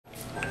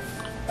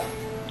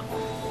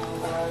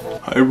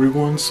Hi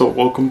everyone, so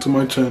welcome to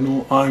my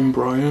channel. I'm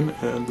Brian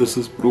and this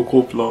is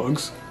Brujo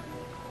Vlogs.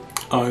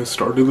 I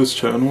started this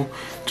channel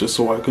just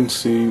so I can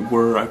see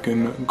where I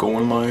can go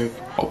in life.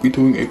 I'll be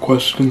doing a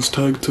questions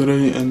tag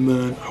today and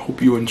then I hope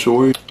you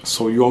enjoy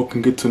so you all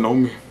can get to know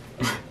me.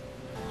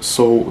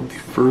 So the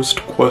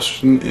first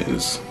question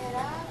is,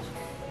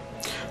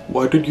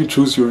 why did you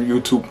choose your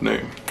YouTube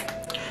name?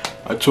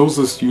 I chose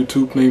this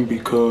YouTube name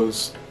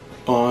because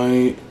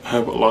I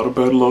have a lot of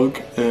bad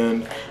luck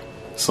and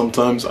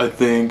sometimes I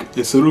think,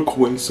 is it a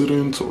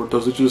coincidence or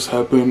does it just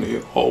happen?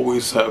 It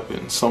always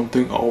happens.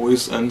 Something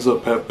always ends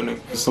up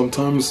happening.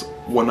 Sometimes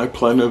when I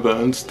plan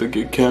events to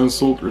get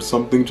cancelled or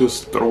something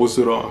just throws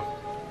it off.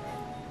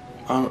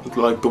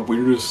 Like the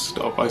weirdest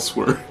stuff, I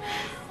swear.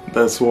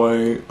 That's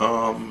why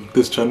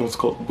this channel is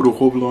called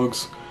Brujo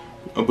Vlogs.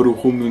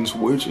 Brujo means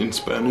witch in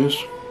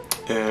Spanish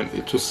and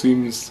it just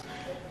seems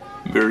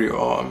very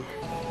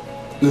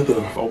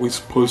I've always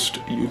pushed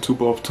YouTube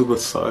off to the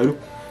side.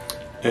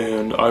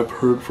 And I've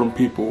heard from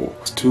people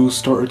to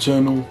start a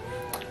channel,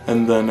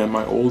 and then at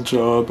my old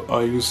job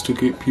I used to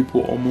get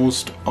people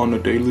almost on a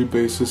daily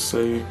basis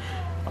say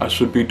I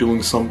should be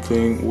doing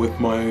something with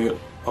my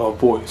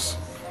voice.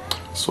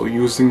 So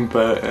using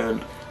that,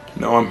 and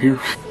now I'm here.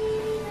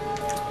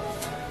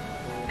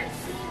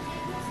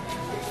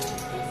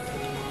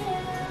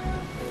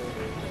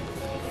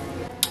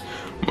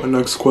 My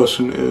next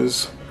question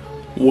is,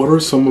 what are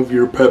some of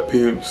your pet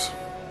peeves?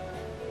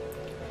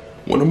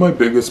 One of my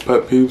biggest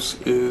pet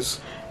peeves is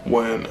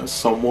when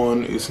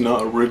someone is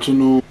not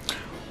original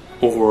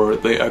or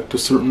they act a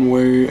certain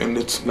way and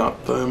it's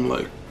not them.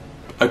 Like,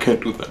 I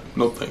can't do that.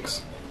 No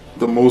thanks.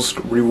 The most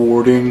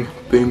rewarding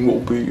thing will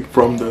be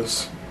from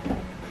this.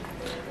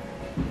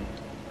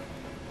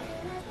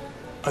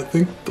 I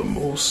think the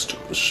most...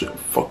 shit,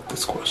 fuck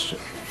this question.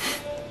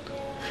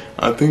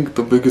 I think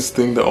the biggest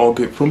thing that I'll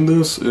get from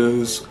this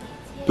is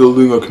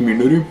building a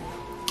community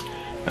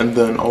and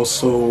then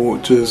also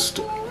just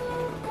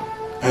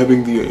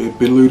having the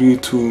ability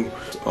to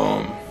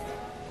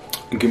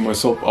get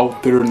myself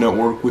out there,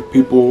 network with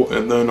people,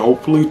 and then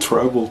hopefully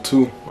travel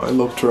too. I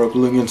love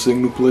traveling and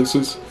seeing new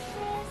places.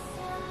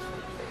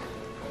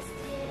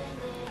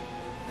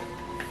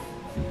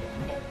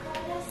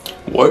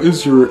 What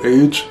is your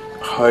age,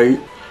 height?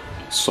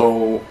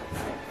 So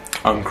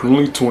I'm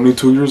currently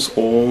 22 years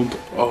old.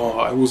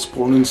 I was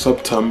born in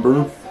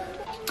September.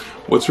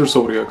 What's your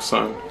zodiac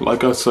sign?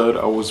 Like I said,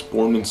 I was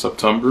born in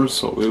September,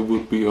 so it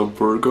would be a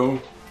Virgo.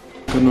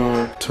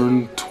 Gonna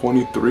turn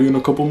 23 in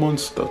a couple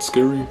months. That's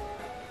scary.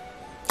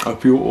 I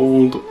feel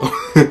old.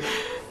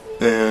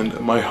 And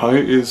my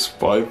height is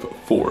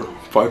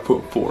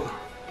 5'4",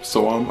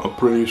 so I'm a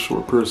pretty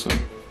short person.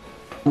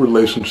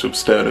 Relationship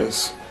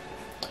status.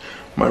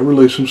 My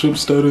relationship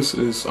status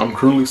is I'm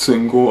currently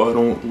single. I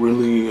don't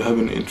really have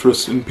an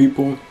interest in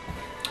people,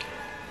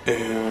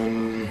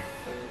 and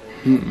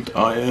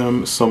I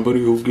am somebody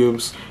who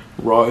gives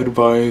raw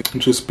advice,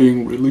 just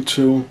being really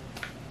chill.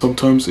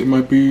 Sometimes it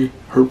might be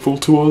hurtful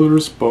to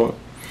others, but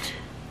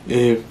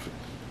if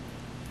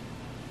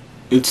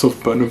it's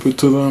of benefit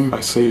to them,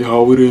 I say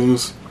how it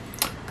is.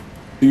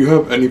 Do you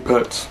have any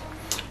pets?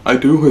 I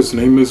do. His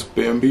name is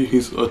Bambi.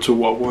 He's a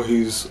Chihuahua.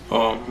 He's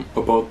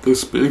about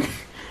this big,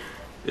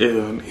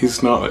 and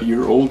he's not a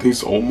year old.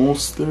 He's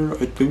almost there,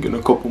 I think, in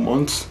a couple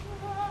months,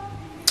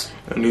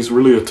 and he's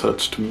really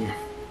attached to me.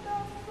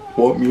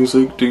 What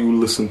music do you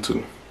listen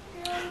to?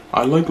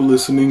 I like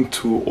listening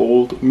to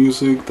old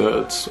music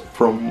that's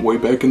from way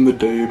back in the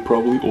day,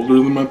 probably older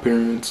than my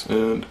parents,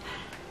 and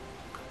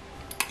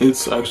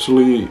it's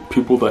actually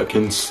people that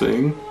can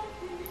sing.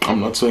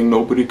 I'm not saying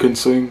nobody can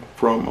sing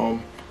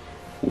from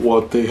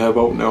what they have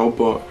out now,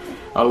 but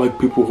I like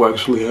people who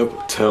actually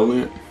have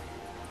talent.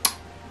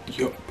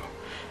 Yup.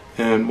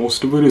 And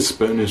most of it is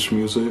Spanish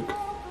music.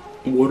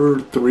 What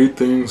are 3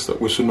 things that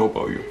we should know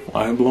about you?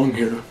 I have long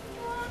hair.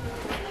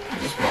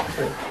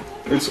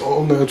 It's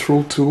all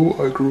natural too.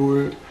 I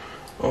grew it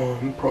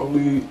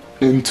probably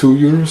in 2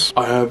 years.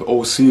 I have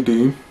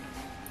OCD.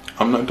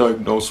 I'm not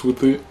diagnosed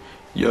with it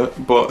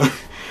yet, but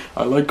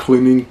I like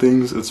cleaning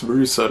things. It's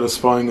very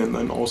satisfying, and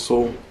then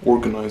also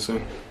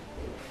organizing.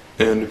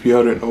 And if you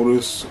hadn't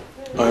noticed,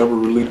 I have a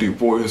really deep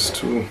voice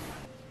too.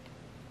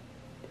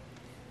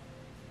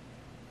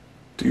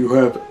 Do you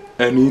have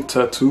any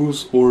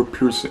tattoos or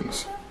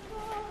piercings?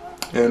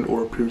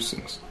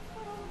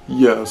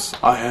 Yes,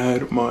 I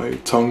had my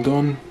tongue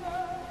done.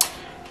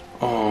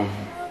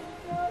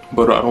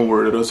 But I don't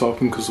wear it as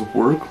often because of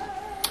work.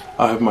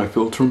 I have my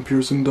philtrum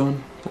piercing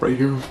done right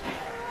here.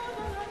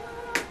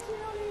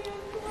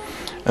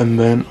 And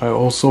then I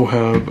also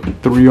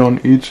have 3 on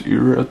each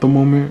ear at the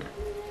moment.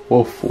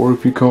 Well, 4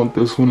 if you count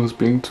this one as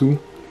being 2.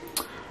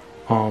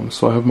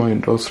 So I have my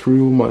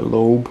industrial, my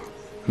lobe,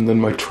 and then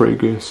my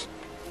tragus.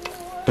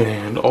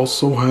 And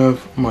also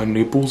have my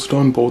nipples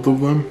done, both of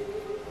them.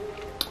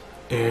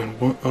 And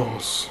what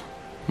else?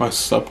 My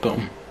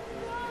septum.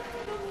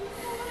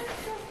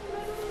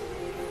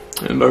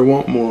 And I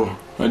want more.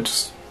 I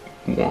just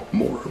want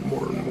more and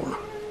more and more.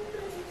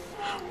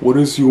 what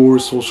is your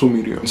social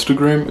media?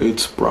 Instagram,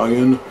 it's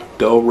Brian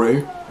Del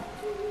Rey.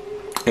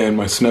 And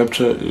my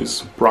Snapchat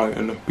is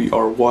Brian,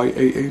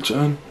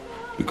 BRYAHN,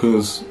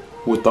 because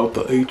without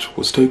the H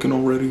was taken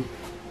already.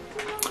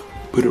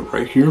 Put it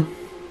right here.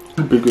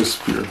 Your biggest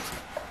fear?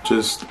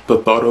 Just the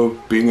thought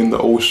of being in the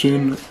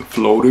ocean,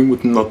 floating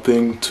with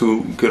nothing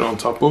to get on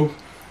top of,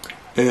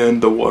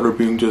 and the water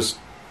being just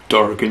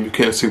dark and you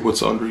can't see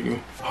what's under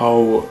you.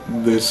 How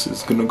this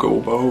is gonna go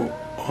about,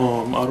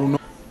 I don't know.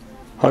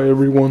 Hi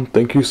everyone,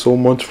 thank you so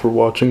much for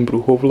watching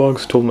Brujo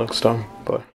Vlogs. Till next time, bye.